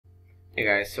Hey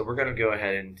guys, so we're going to go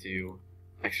ahead and do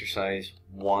exercise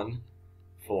 1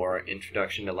 for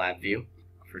Introduction to LabView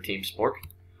for Team Sport.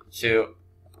 So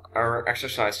our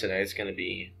exercise today is going to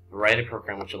be write a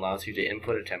program which allows you to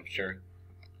input a temperature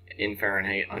in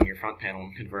Fahrenheit on your front panel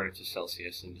and convert it to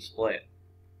Celsius and display it.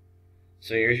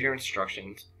 So here's your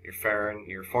instructions.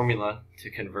 Your formula to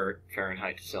convert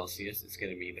Fahrenheit to Celsius is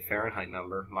going to be the Fahrenheit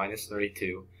number minus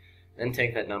 32. Then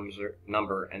take that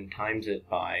number and times it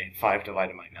by 5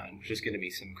 divided by 9, which is going to be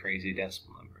some crazy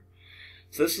decimal number.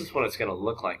 So this is what it's going to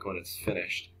look like when it's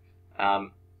finished. So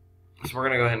we're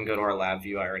going to go ahead and go to our lab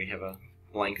view. I already have a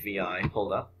blank VI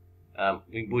pulled up.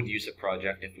 We would use a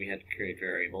project if we had to create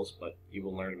variables, but you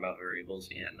will learn about variables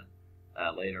in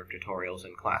later tutorials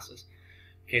and classes.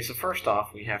 Okay, so first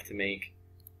off, we have to make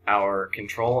our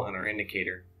control and our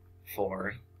indicator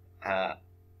for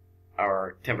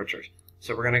our temperatures.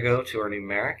 So we're going to go to our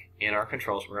numeric and our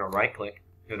controls. We're going to right click,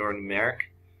 go to our numeric,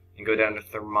 and go down to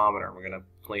thermometer. We're going to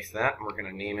place that, and we're going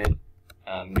to name it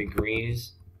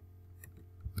degrees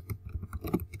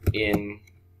in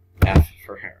F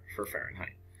for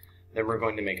Fahrenheit. Then we're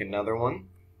going to make another one,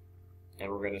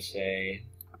 and we're going to say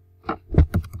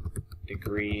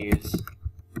degrees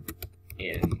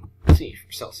in C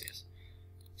for Celsius.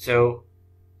 So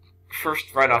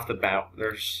first, right off the bat,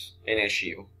 there's an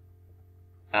issue.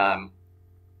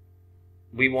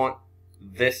 We want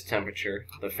this temperature,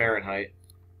 the Fahrenheit,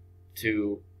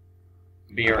 to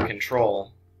be our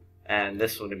control, and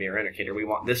this one to be our indicator. We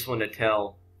want this one to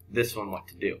tell this one what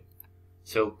to do.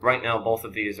 So right now, both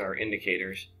of these are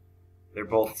indicators. They're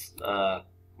both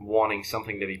wanting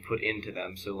something to be put into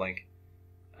them. So like,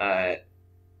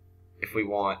 if we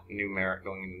want numeric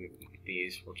going into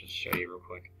these, we'll just show you real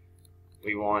quick.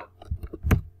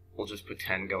 We'll just put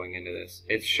 10 going into this.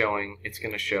 It's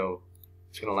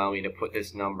going to allow me to put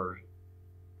this number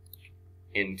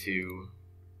into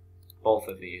both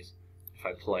of these. If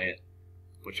I play it,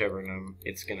 whichever number,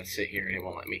 it's going to sit here and it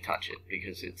won't let me touch it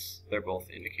because they're both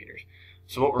indicators.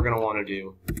 So what we're going to want to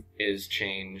do is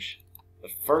change the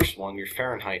first one, your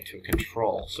Fahrenheit, to a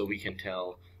control so we can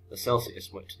tell the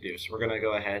Celsius what to do. So we're going to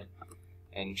go ahead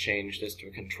and change this to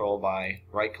a control by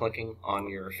right-clicking on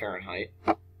your Fahrenheit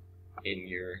in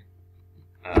your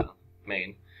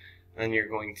main. Then you're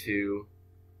going to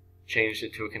change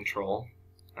it to a control.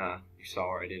 You saw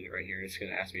where I did it right here. It's going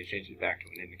to ask me to change it back to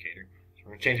an indicator. So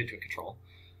we're going to change it to a control.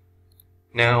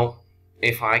 Now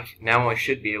I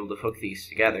should be able to hook these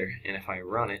together, and if I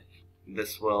run it,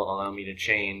 this will allow me to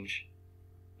change.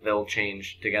 They'll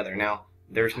change together. Now,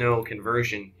 there's no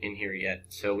conversion in here yet,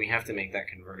 so we have to make that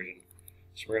conversion.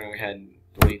 So we're going to go ahead and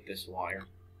delete this wire.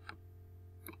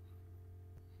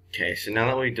 Okay, so now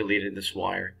that we've deleted this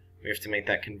wire, we have to make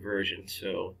that conversion.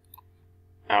 So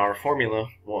our formula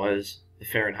was the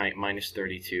Fahrenheit minus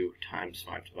 32 times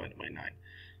 5 divided by 9.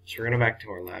 So we're going to go back to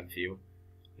our lab view.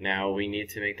 Now we need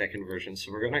to make that conversion.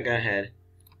 So we're going to go ahead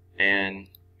and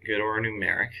go to our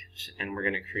numeric, and we're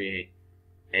going to create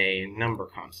a number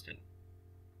constant.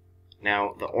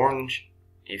 Now the orange,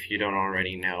 if you don't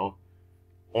already know,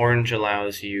 orange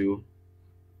allows you,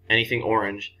 anything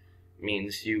orange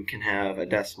means you can have a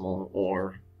decimal,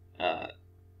 or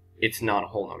it's not a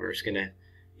whole number.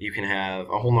 You can have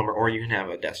a whole number or you can have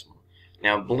a decimal.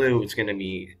 Now blue is going to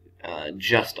be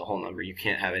just a whole number. You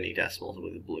can't have any decimals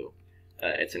with blue.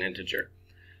 It's an integer.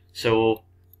 So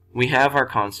we have our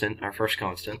constant, our first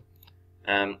constant,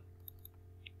 and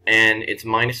it's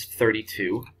minus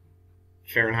 32,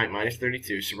 Fahrenheit minus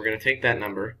 32. So we're going to take that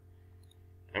number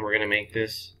and we're going to make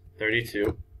this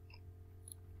 32.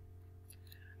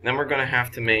 Then we're going to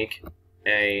have to make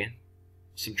a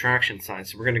subtraction sign.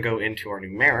 So we're going to go into our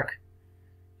numeric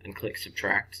and click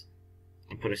subtract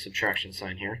and put a subtraction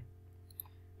sign here.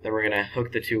 Then we're going to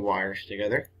hook the two wires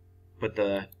together, put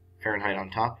the Fahrenheit on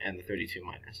top and the 32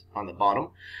 minus on the bottom,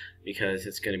 because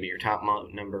it's going to be your top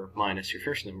number minus your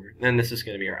first number. Then this is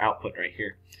going to be our output right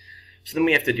here. So then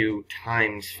we have to do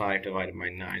times 5 divided by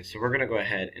 9. So we're going to go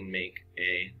ahead and make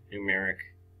a numeric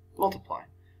multiply.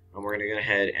 And we're going to go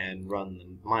ahead and run the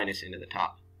minus into the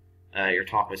top. Your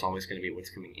top is always going to be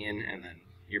what's coming in, and then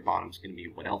your bottom is going to be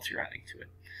what else you're adding to it.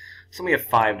 So we have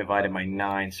 5 divided by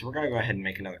 9, so we're going to go ahead and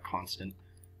make another constant.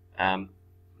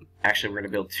 Actually, we're going to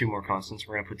build 2 more constants.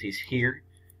 We're going to put these here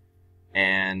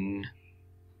and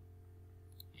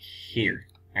here.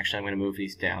 Actually, I'm going to move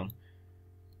these down.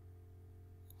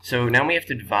 So now we have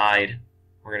to divide.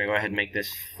 We're going to go ahead and make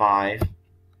this 5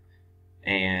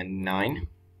 and 9.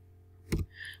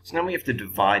 So now we have to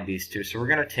divide these two. So we're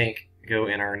going to go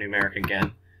in our numeric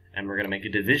again, and we're going to make a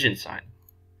division sign.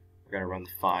 We're going to run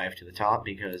the 5 to the top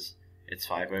because it's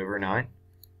 5 over 9.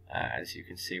 As you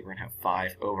can see, we're going to have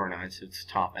 5 over 9, so it's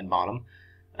top and bottom.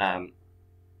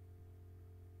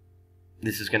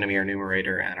 This is going to be our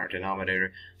numerator and our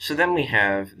denominator. So then we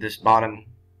have this bottom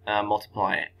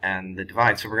multiply and the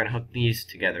divide, so we're going to hook these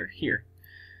together here.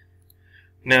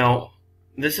 Now,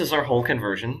 this is our whole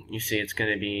conversion. You see it's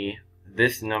going to be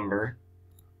this number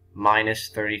minus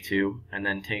 32, and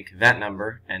then take that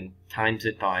number and times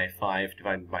it by 5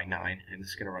 divided by 9, and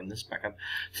it's going to run this back up.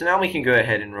 So now we can go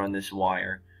ahead and run this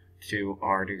wire to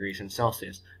our degrees in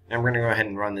Celsius. Now we're going to go ahead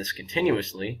and run this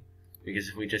continuously, because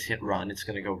if we just hit run, it's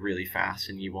going to go really fast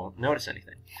and you won't notice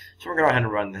anything. So we're going to go ahead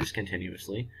and run this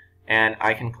continuously, and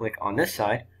I can click on this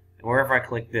side, and wherever I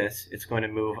click this, it's going to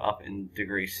move up in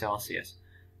degrees Celsius.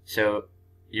 So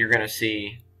you're going to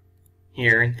see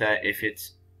here that if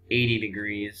it's 80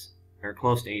 degrees, or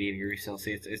close to 80 degrees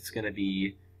Celsius, it's going to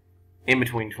be in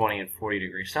between 20 and 40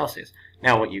 degrees Celsius.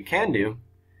 Now what you can do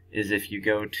is if you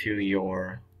go to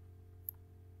your,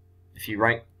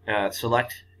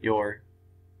 select your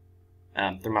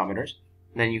thermometers,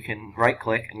 then you can right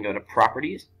click and go to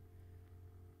properties,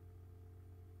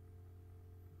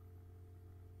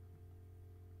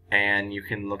 and you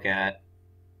can look at,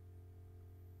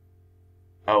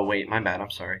 oh wait, my bad,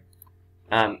 I'm sorry.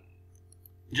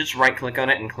 Just right click on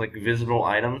it and click visible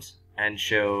items and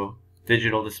show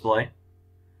digital display.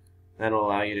 That'll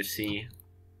allow you to see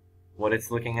what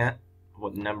it's looking at,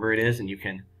 what number it is, and you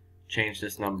can change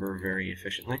this number very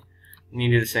efficiently. And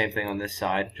you do the same thing on this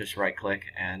side, just right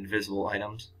click and visible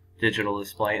items, digital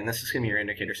display, and this is going to be your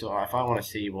indicator. So if I want to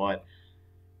see what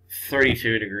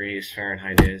 32 degrees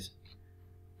Fahrenheit is,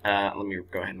 let me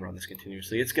go ahead and run this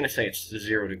continuously. It's going to say it's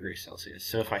 0 degrees Celsius.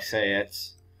 So if I say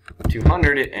it's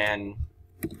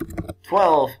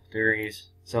 212 degrees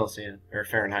Celsius or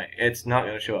Fahrenheit, it's not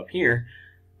going to show up here,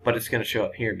 but it's going to show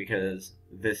up here because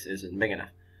this isn't big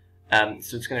enough.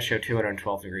 So it's going to show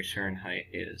 212 degrees Fahrenheit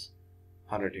is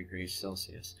 100 degrees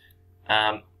Celsius.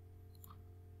 Now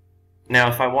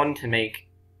if I wanted to make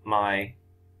my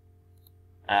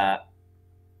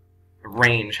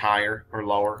range higher or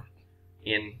lower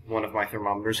in one of my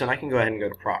thermometers, then I can go ahead and go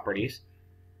to properties,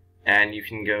 and you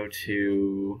can go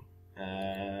to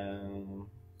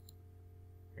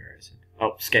where is it?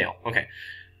 Oh, scale. Okay.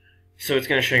 So it's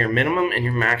going to show your minimum and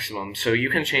your maximum. So you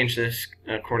can change this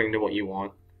according to what you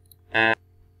want.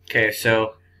 Okay,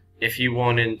 so if you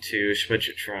wanted to switch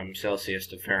it from Celsius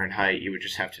to Fahrenheit, you would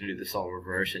just have to do this all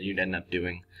reverse, and you'd end up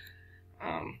doing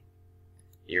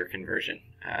your conversion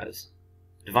as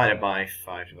divided by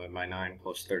 5 divided by 9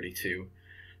 plus 32.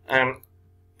 I'm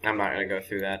not going to go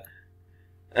through that.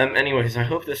 Anyways, I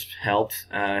hope this helped.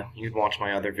 You can watch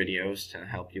my other videos to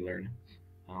help you learn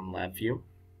LabView.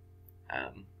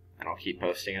 And I'll keep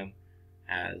posting them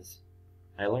as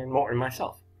I learn more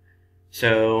myself.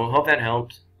 So, hope that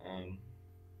helped.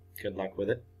 Good luck with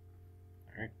it.